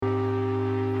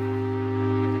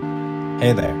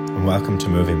Hey there, and welcome to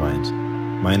MovieMind.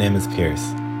 My name is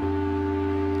Pierce.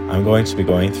 I'm going to be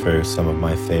going through some of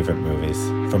my favourite movies,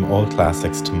 from old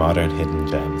classics to modern hidden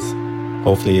gems.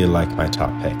 Hopefully you'll like my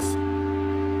top picks.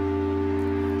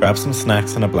 Grab some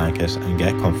snacks and a blanket and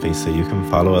get comfy so you can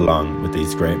follow along with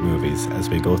these great movies as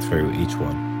we go through each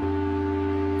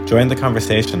one. Join the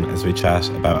conversation as we chat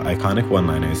about iconic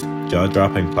one-liners,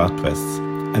 jaw-dropping plot twists,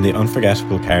 and the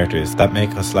unforgettable characters that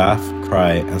make us laugh,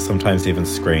 cry, and sometimes even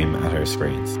scream at our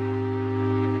screens.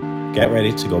 Get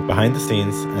ready to go behind the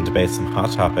scenes and debate some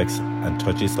hot topics and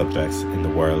touchy subjects in the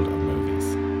world of movies.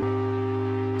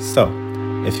 So,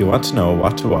 if you want to know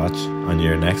what to watch on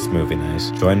your next movie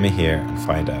night, join me here and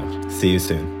find out. See you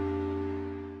soon.